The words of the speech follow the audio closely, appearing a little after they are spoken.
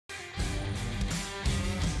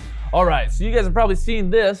All right, so you guys have probably seen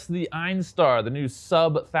this, the Einstar, the new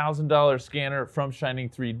sub-$1,000 scanner from Shining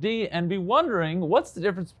 3D, and be wondering what's the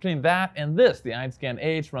difference between that and this. The Einscan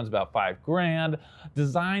H runs about $5,000,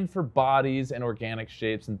 designed for bodies and organic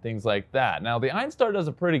shapes and things like that. Now, the Einstar does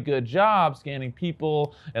a pretty good job scanning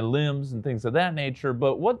people and limbs and things of that nature,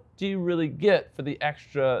 but what do you really get for the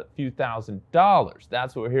extra few $1,000s?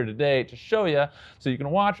 That's what we're here today to show you. So you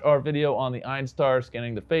can watch our video on the Einstar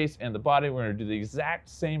scanning the face and the body. We're going to do the exact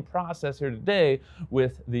same process here today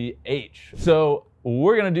with the H. So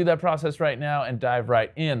we're going to do that process right now and dive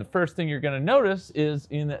right in. The first thing you're going to notice is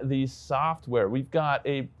in the software, we've got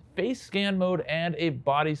a face scan mode and a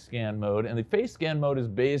body scan mode, and the face scan mode is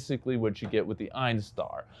basically what you get with the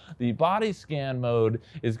Einstar. The body scan mode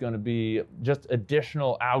is going to be just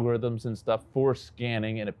additional algorithms and stuff for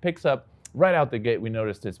scanning, and it picks up right out the gate. We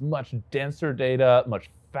noticed it's much denser data,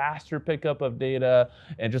 much faster pickup of data,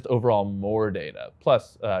 and just overall more data.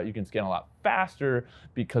 Plus, you can scan a lot faster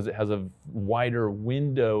because it has a wider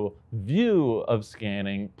window view of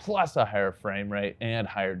scanning, plus a higher frame rate and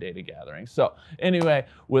higher data gathering. So anyway,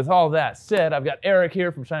 with all that said, I've got Eric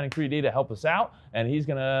here from Shining 3D to help us out, and he's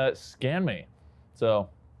gonna scan me. So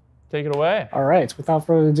take it away. All right, without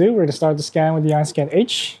further ado, we're gonna start the scan with the Einscan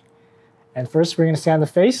H. And first, we're gonna scan the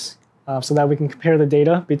face, so that we can compare the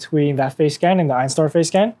data between that face scan and the Einstar face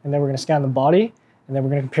scan. And then we're going to scan the body, and then we're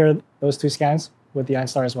going to compare those two scans with the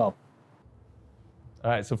Einstar as well.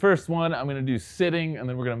 All right, so first one, I'm going to do sitting, and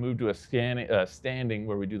then we're going to move to a standing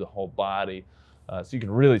where we do the whole body. So you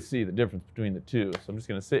can really see the difference between the two. So I'm just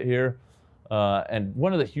going to sit here. And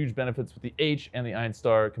one of the huge benefits with the H and the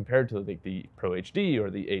Einstar compared to the Pro HD or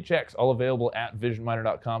the HX, all available at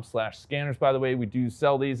visionminer.com/scanners. By the way, we do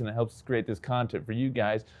sell these, and it helps us create this content for you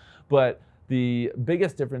guys. But the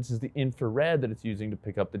biggest difference is the infrared that it's using to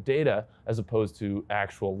pick up the data as opposed to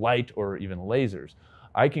actual light or even lasers.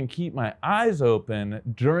 I can keep my eyes open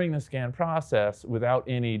during the scan process without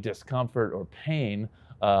any discomfort or pain.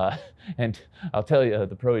 And I'll tell you,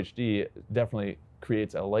 the Pro HD definitely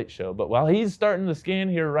creates a light show. But while he's starting the scan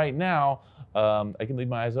here right now, I can leave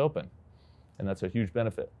my eyes open. And that's a huge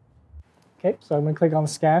benefit. Okay, so I'm going to click on the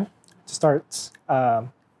scan to start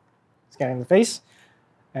scanning the face.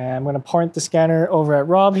 And I'm going to point the scanner over at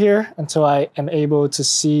Rob here until I am able to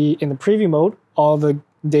see in the preview mode all the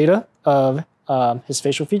data of his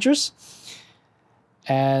facial features.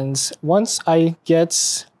 And once I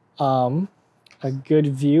get a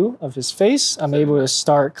good view of his face, I'm able to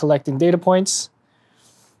start collecting data points.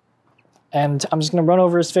 And I'm just going to run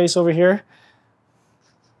over his face over here.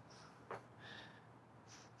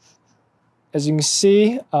 As you can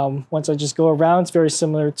see, once I just go around, it's very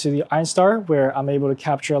similar to the Einstar, where I'm able to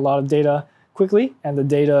capture a lot of data quickly, and the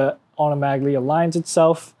data automatically aligns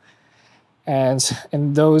itself. And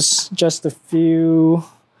in those just a few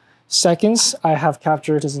seconds, I have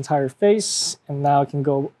captured his entire face, and now I can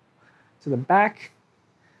go to the back.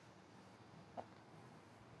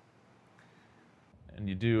 And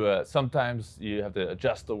you do, sometimes you have to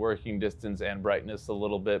adjust the working distance and brightness a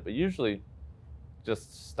little bit, but usually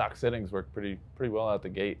just stock settings work pretty well out the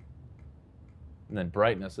gate. And then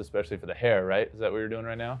brightness, especially for the hair, right? Is that what you're doing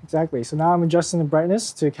right now? Exactly. So now I'm adjusting the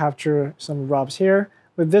brightness to capture some of Rob's hair.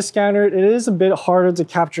 With this scanner, it is a bit harder to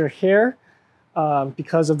capture hair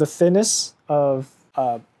because of the thinness of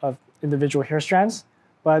individual hair strands.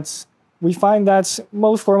 But we find that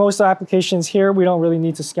for most applications here, we don't really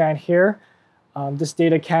need to scan hair. This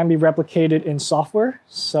data can be replicated in software.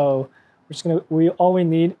 So all we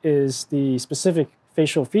need is the specific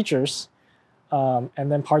facial features and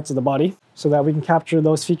then parts of the body so that we can capture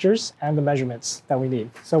those features and the measurements that we need.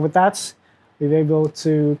 So with that, we've been able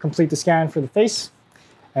to complete the scan for the face,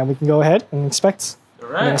 and we can go ahead and inspect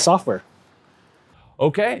the software.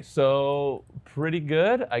 Okay, so pretty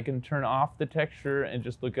good. I can turn off the texture and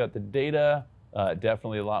just look at the data.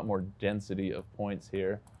 Definitely a lot more density of points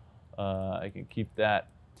here. I can keep that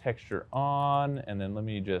texture on, and then let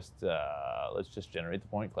me just let's just generate the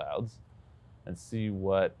point clouds and see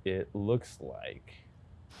what it looks like.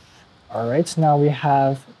 All right, now we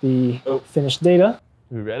have the finished data.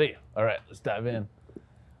 We ready? All right, let's dive in.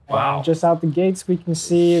 Wow. And just out the gates, we can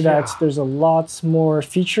see that there's a lot more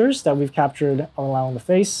features that we've captured around the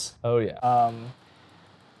face. Oh yeah.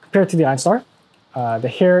 Compared to the Einstar, the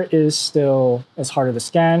hair is still harder to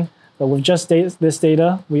scan. But with just this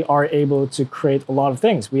data, we are able to create a lot of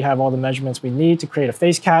things. We have all the measurements we need to create a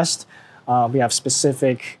face cast. We have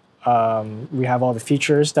we have all the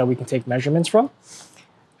features that we can take measurements from.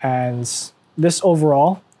 And this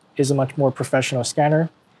overall is a much more professional scanner.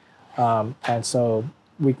 And so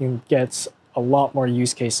we can get a lot more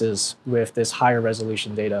use cases with this higher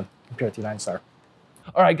resolution data compared to the Einstar.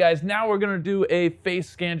 All right, guys, now we're gonna do a face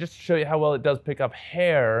scan just to show you how well it does pick up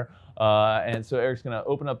hair. And so Eric's gonna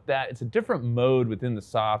open up that. It's a different mode within the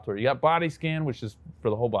software. You got body scan, which is for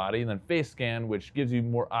the whole body, and then face scan, which gives you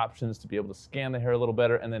more options to be able to scan the hair a little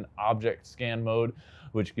better, and then object scan mode,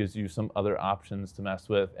 which gives you some other options to mess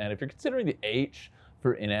with. And if you're considering the H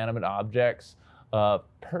for inanimate objects,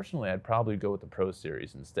 personally, I'd probably go with the Pro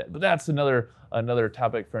Series instead. But that's another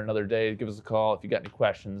topic for another day. Give us a call if you got any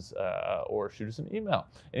questions, or shoot us an email.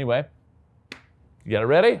 Anyway, you got it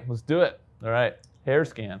ready? Let's do it. All right, hair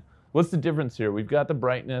scan. What's the difference here? We've got the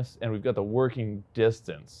brightness and we've got the working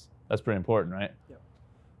distance. That's pretty important, right? Yep.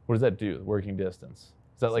 What does that do, the working distance?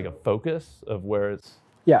 Is that like a focus of where it's...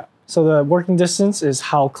 Yeah, so the working distance is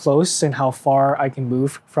how close and how far I can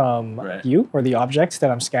move from you or the object that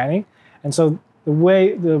I'm scanning. And so the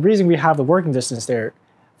reason we have the working distance there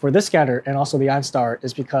for this scanner and also the Einstar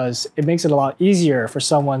is because it makes it a lot easier for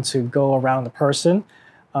someone to go around the person.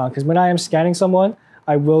 Because when I am scanning someone,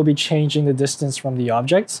 I will be changing the distance from the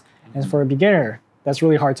objects. And for a beginner, that's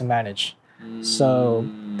really hard to manage. So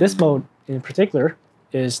this mode in particular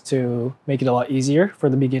is to make it a lot easier for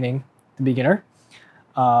the beginner,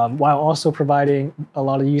 while also providing a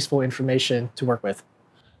lot of useful information to work with.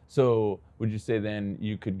 So would you say then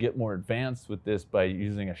you could get more advanced with this by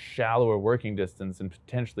using a shallower working distance and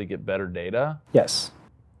potentially get better data? Yes.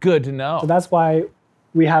 Good to know. So that's why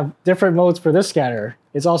we have different modes for this scanner.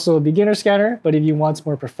 It's also a beginner scanner, but if you want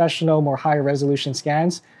more professional, more higher resolution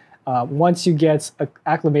scans, once you get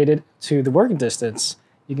acclimated to the working distance,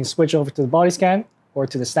 you can switch over to the body scan or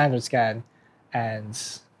to the standard scan,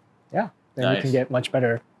 and yeah, then you can get much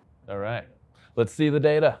better. All right, let's see the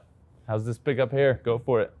data. How's this pick up hair? Go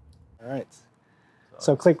for it. All right.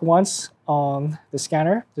 So click once on the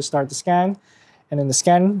scanner to start the scan, and in the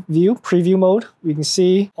scan view, preview mode, we can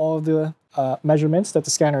see all of the measurements that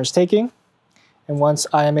the scanner is taking. And once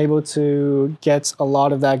I am able to get a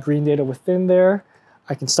lot of that green data within there,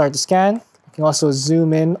 I can start the scan. I can also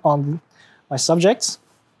zoom in on my subjects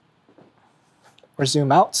or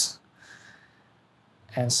zoom out.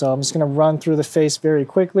 And so I'm just going to run through the face very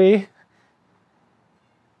quickly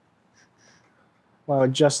while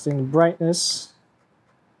adjusting the brightness.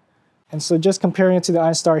 And so just comparing it to the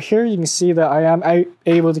Einstar here, you can see that I am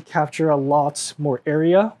able to capture a lot more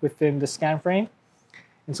area within the scan frame.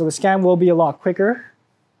 And so the scan will be a lot quicker.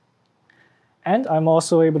 And I'm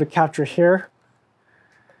also able to capture hair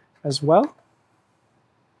as well.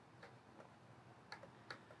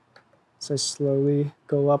 So I slowly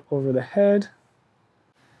go up over the head.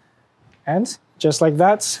 And just like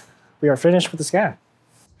that, we are finished with the scan.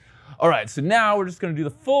 All right, so now we're just gonna do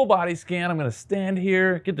the full body scan. I'm gonna stand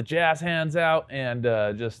here, get the jazz hands out, and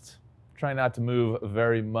just try not to move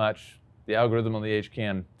very much. The algorithm on the H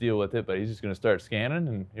can deal with it, but he's just gonna start scanning,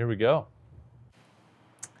 and here we go.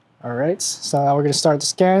 All right, so now we're gonna start the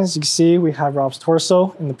scan. As you can see, we have Rob's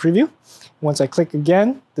torso in the preview. Once I click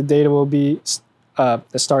again, the data will be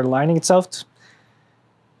start aligning itself.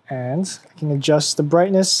 And I can adjust the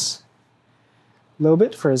brightness a little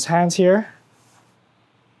bit for his hands here.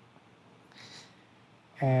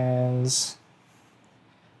 And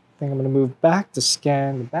I think I'm gonna move back to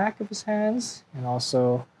scan the back of his hands and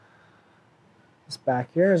also this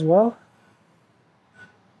back here as well.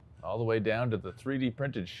 All the way down to the 3D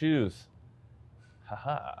printed shoes.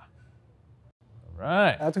 Haha. All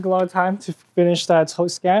right. That took a lot of time to finish that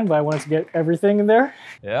scan, but I wanted to get everything in there.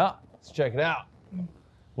 Yeah, let's check it out.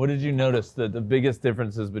 What did you notice the biggest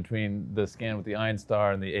differences between the scan with the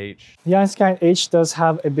Einstar and the H? The Einscan H does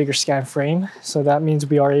have a bigger scan frame, so that means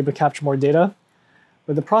we are able to capture more data.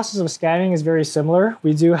 But the process of scanning is very similar.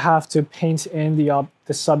 We do have to paint in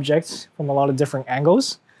the subject from a lot of different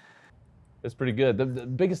angles. That's pretty good. The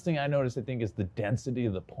biggest thing I noticed, I think, is the density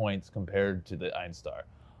of the points compared to the Einstar.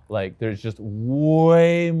 Like, there's just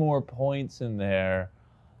way more points in there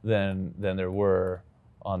than there were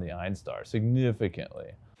on the Einstar, significantly.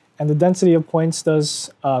 And the density of points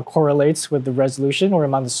does correlates with the resolution or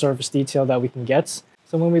amount of surface detail that we can get.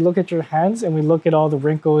 So when we look at your hands and we look at all the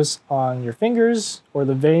wrinkles on your fingers or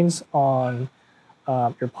the veins on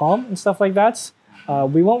your palm and stuff like that,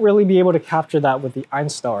 we won't really be able to capture that with the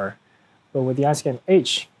Einstar. But with the Einscan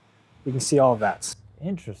H, we can see all of that.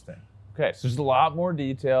 Interesting. Okay, so there's a lot more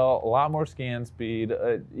detail, a lot more scan speed,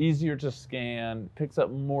 easier to scan, picks up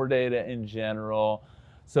more data in general.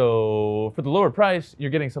 So for the lower price, you're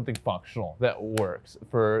getting something functional that works.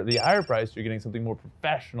 For the higher price, you're getting something more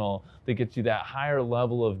professional that gets you that higher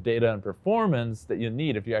level of data and performance that you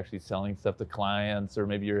need if you're actually selling stuff to clients, or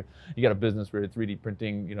maybe you got a business where you're 3D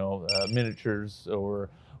printing, miniatures, or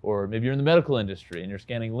maybe you're in the medical industry and you're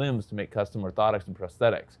scanning limbs to make custom orthotics and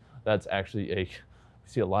prosthetics. That's actually We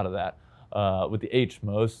see a lot of that with the H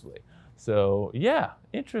mostly. So yeah,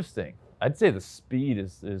 interesting. I'd say the speed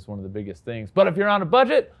is one of the biggest things. But if you're on a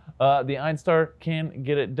budget, the Einstar can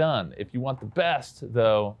get it done. If you want the best,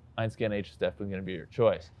 though, Einscan H is definitely going to be your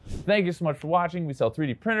choice. Thank you so much for watching. We sell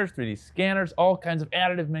 3D printers, 3D scanners, all kinds of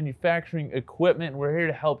additive manufacturing equipment. We're here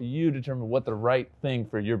to help you determine what the right thing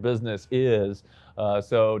for your business is.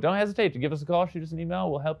 So don't hesitate to give us a call, shoot us an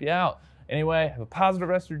email. We'll help you out. Anyway, have a positive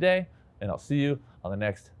rest of your day, and I'll see you on the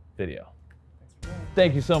next video.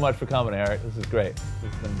 Thank you so much for coming, Eric. This is great.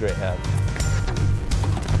 This has been great having you.